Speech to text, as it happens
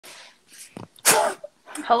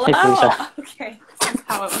Hey, Felicia. Hello. Okay, this is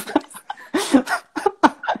how it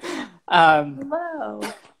Um, works. Hello.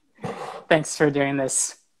 Thanks for doing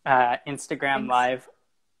this Instagram Thanks. live.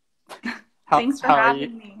 How Thanks for how are you?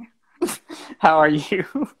 having me. How are you?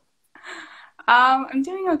 I'm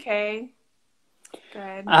doing okay.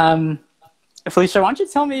 Good. Um, Felicia, why don't you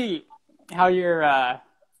tell me how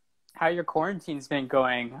your quarantine's been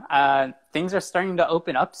going? Things are starting to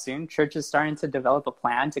open up soon. Church is starting to develop a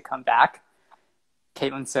plan to come back.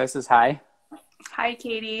 Caitlin says hi. Hi,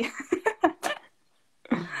 Katie.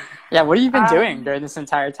 Yeah, what have you been doing Um, during this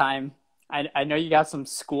entire time? I know you got some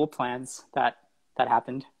school plans that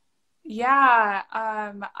happened. yeah,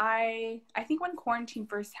 I think when quarantine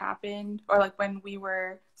first happened, or like when we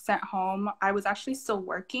were sent home, I was actually still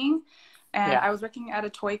working, and Yeah. I was working at a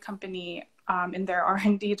toy company in their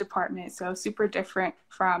R&D department, so super different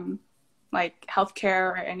from like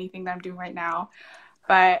healthcare or anything that I'm doing right now.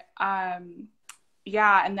 But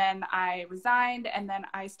yeah, and then I resigned and then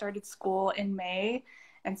I started school in May.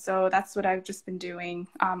 And so that's what I've just been doing,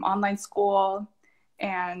 online school.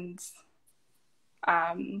 And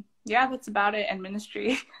yeah, that's about it. And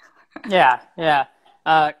ministry. Yeah, yeah.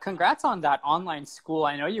 Congrats on that online school.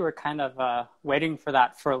 I know you were kind of waiting for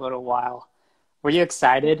that for a little while. Were you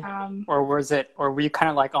excited, um, or were you kind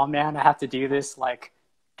of like, oh man, I have to do this like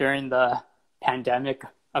during the pandemic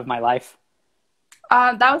of my life?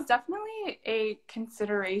 that was definitely a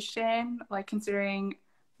consideration, like considering,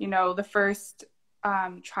 the first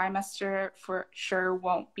trimester for sure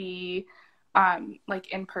won't be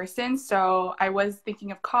like in person. So I was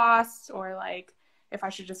thinking of costs or like if I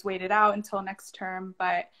should just wait it out until next term.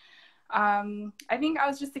 But I think I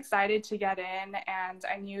was just excited to get in, and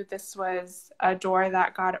I knew this was a door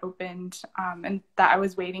that God opened and that I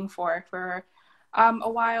was waiting for a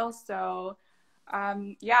while. So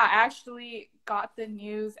yeah, I actually got the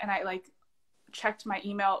news and I like checked my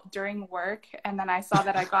email during work, and then I saw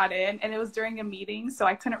that I got in, and it was during a meeting, so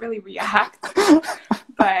I couldn't really react.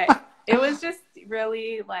 But it was just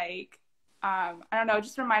really like, I don't know, it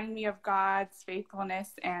just reminded me of God's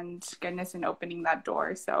faithfulness and goodness in opening that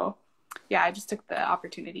door. So yeah, I just took the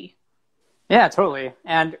opportunity. Yeah, totally.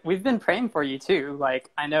 And we've been praying for you too. Like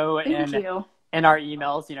I know Thank you. in our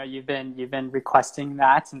emails, you've been requesting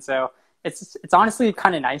that, and so it's honestly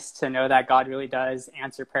kind of nice to know that God really does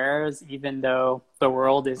answer prayers, even though the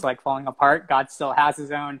world is like falling apart. God still has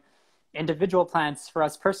His own individual plans for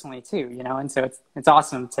us personally too, and so it's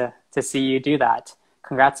awesome to see you do that.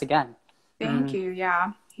 Congrats again. Thank Mm. you.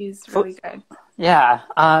 Yeah, he's Fel- really good. Yeah.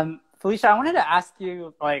 Felicia, I wanted to ask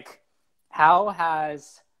you, like, how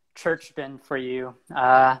has church been for you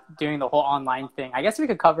doing the whole online thing? I guess we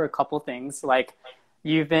could cover a couple things. Like,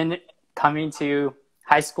 you've been coming to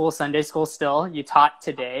high school, Sunday school still. You taught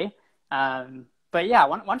today. But yeah,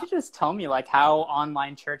 why don't you just tell me, like, how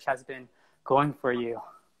online church has been going for you?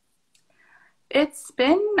 It's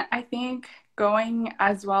been, I think, going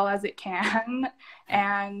as well as it can.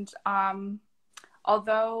 And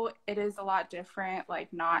although it is a lot different,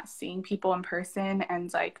 like not seeing people in person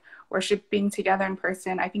and like worshiping together in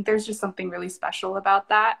person, I think there's just something really special about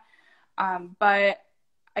that. But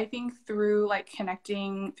I think through like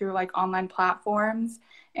connecting through like online platforms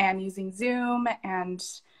and using Zoom and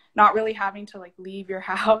not really having to like leave your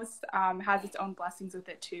house has its own blessings with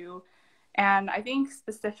it too. And I think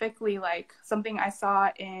specifically like something I saw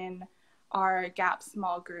in our Gap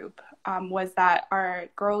small group was that our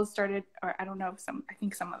girls started, or I don't know if I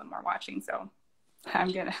think some of them are watching, so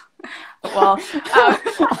I'm gonna, well,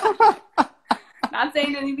 not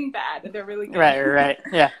saying anything bad. They're really good. Right.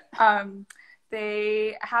 Yeah. um,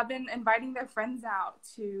 they have been inviting their friends out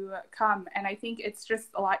to come, and I think it's just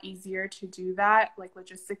a lot easier to do that, like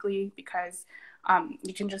logistically, because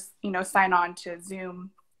you can just sign on to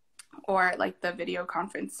Zoom or like the video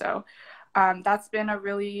conference. So that's been a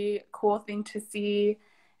really cool thing to see.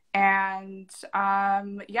 And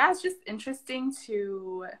yeah, it's just interesting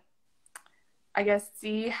to, I guess,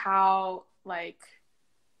 see how like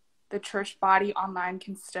the church body online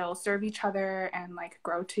can still serve each other and like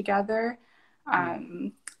grow together. Mm.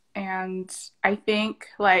 Um, and I think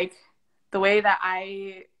like the way that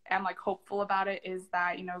I am like hopeful about it is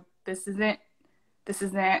that, this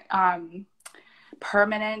isn't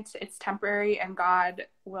permanent, it's temporary, and God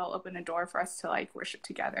will open a door for us to like worship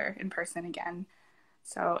together in person again.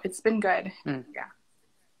 So it's been good. Mm. Yeah.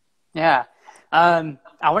 Yeah.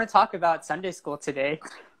 I want to talk about Sunday school today.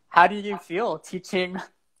 How do you feel teaching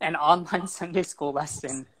an online Sunday school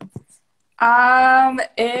lesson?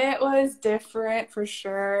 It was different for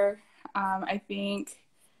sure. I think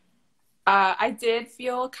I did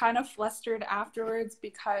feel kind of flustered afterwards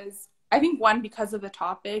because I think one, because of the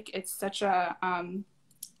topic, it's such a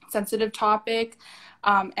sensitive topic.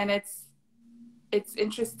 And it's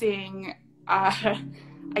interesting,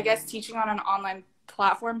 I guess, teaching on an online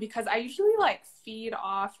platform, because I usually like feed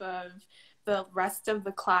off of the rest of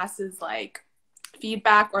the classes, like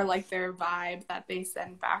feedback or like their vibe that they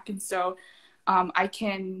send back. And so I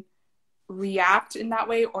can react in that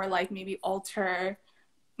way, or like maybe alter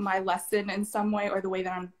my lesson in some way, or the way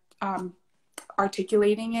that I'm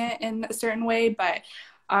articulating it in a certain way. But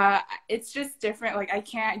it's just different. Like I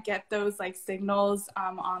can't get those like signals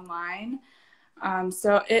online.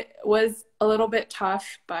 So it was a little bit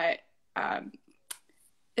tough, but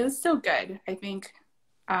it was still good. I think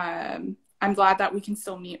I'm glad that we can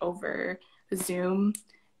still meet over Zoom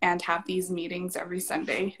and have these meetings every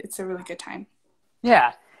Sunday. It's a really good time.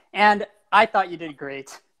 Yeah. And I thought you did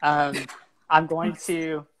great. I'm going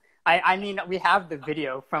to, I mean, we have the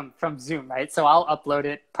video from Zoom, right? So I'll upload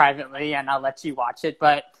it privately and I'll let you watch it.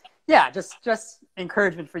 But yeah, just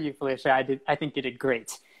encouragement for you, Felicia. I think you did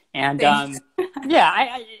great. And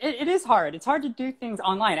yeah, it is hard. It's hard to do things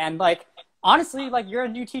online. And like, honestly, like you're a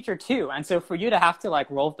new teacher too. And so for you to have to like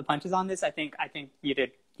roll with the punches on this, I think you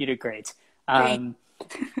did great.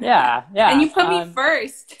 Yeah. And you put me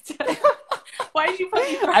first. Why did you put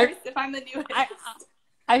me first if I'm the newest?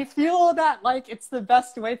 I feel that like it's the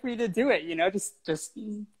best way for you to do it, you know, just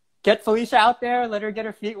get Felicia out there, let her get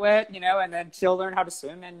her feet wet, you know, and then she'll learn how to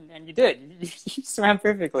swim, and you did. You swam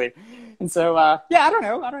perfectly. And so yeah, I don't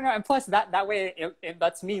know. And plus that way it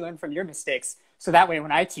lets me learn from your mistakes. So that way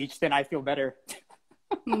when I teach, then I feel better.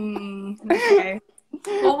 Okay.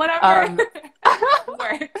 Well, whatever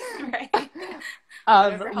works, right?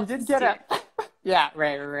 You did get yeah,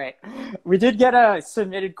 right. We did get a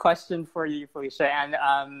submitted question for you, Felicia,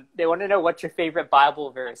 and they want to know what your favorite Bible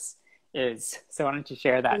verse is. So why don't you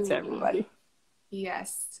share that to everybody?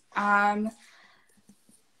 Yes.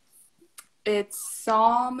 It's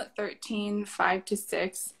Psalm 13,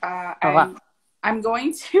 5-6. Wow. I'm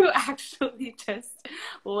going to actually just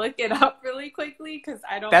look it up really quickly because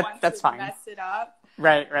I don't want to mess it up.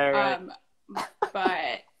 Right.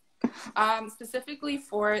 But specifically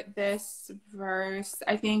for this verse,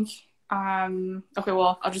 I think, okay,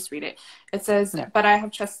 well, I'll just read it. It says, "But I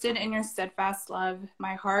have trusted in your steadfast love.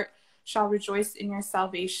 My heart shall rejoice in your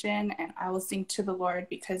salvation, and I will sing to the Lord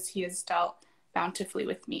because he has dealt bountifully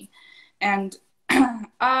with me." And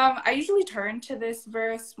I usually turn to this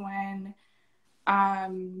verse when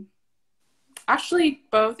actually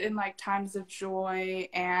both in like times of joy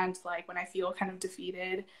and like when I feel kind of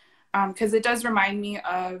defeated, because it does remind me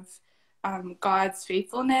of God's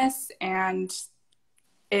faithfulness, and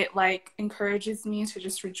it like encourages me to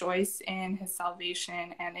just rejoice in his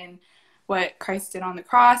salvation and in what Christ did on the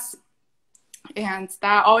cross. And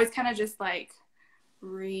that always kind of just like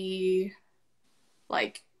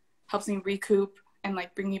helps me recoup and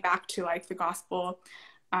like bring me back to like the gospel,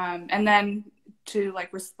 and then to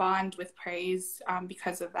like respond with praise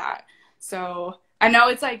because of that. So I know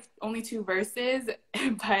it's like only 2 verses,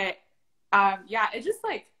 but yeah, it just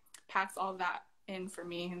like packs all of that in for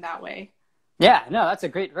me in that way. Yeah, no, that's a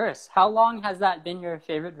great verse. How long has that been your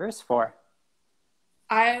favorite verse for?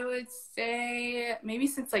 I would say maybe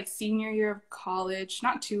since like senior year of college,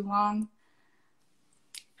 not too long.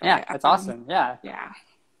 Yeah, that's awesome. Yeah.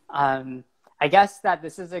 I guess that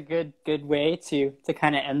this is a good way to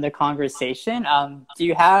kind of end the conversation. Do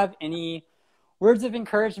you have any words of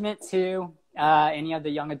encouragement to any of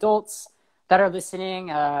the young adults that are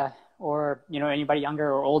listening, or you know, anybody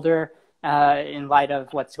younger or older, in light of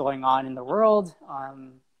what's going on in the world?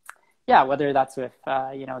 Yeah, whether that's with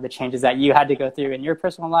you know, the changes that you had to go through in your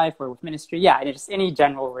personal life or with ministry. Yeah, just any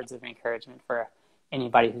general words of encouragement for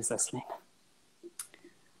anybody who's listening.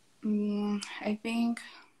 I think,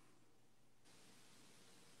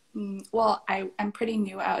 well, I'm pretty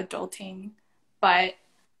new at adulting, but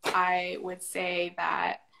I would say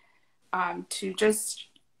that to just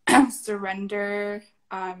surrender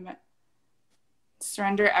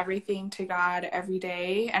everything to God every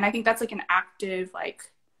day. And I think that's like an active,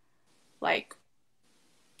 like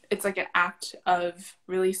it's like an act of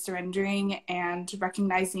really surrendering and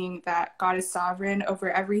recognizing that God is sovereign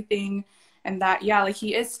over everything, and that, yeah, like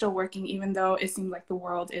he is still working, even though it seems like the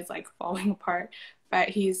world is like falling apart, but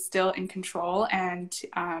he's still in control. And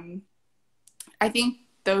I think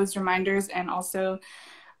those reminders, and also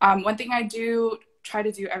one thing I do try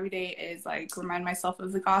to do every day is like remind myself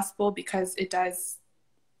of the gospel, because it does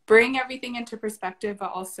bring everything into perspective,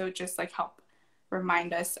 but also just like help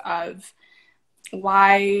remind us of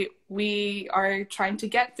why we are trying to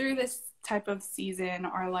get through this type of season,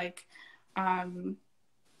 or like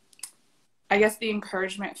I guess the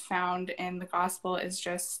encouragement found in the gospel is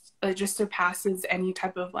just, it just surpasses any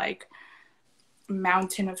type of like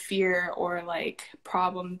mountain of fear or like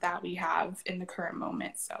problem that we have in the current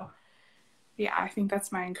moment. So yeah, I think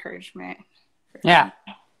that's my encouragement. Yeah,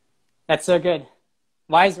 that's so good.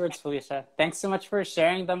 Wise words, Felicia. Thanks so much for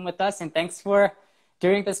sharing them with us, and thanks for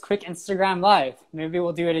doing this quick Instagram live. Maybe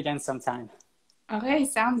we'll do it again sometime. Okay,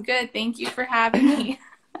 sounds good. Thank you for having me.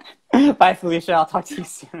 Bye, Felicia. I'll talk to you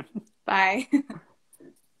soon. Bye.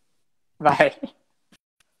 Bye.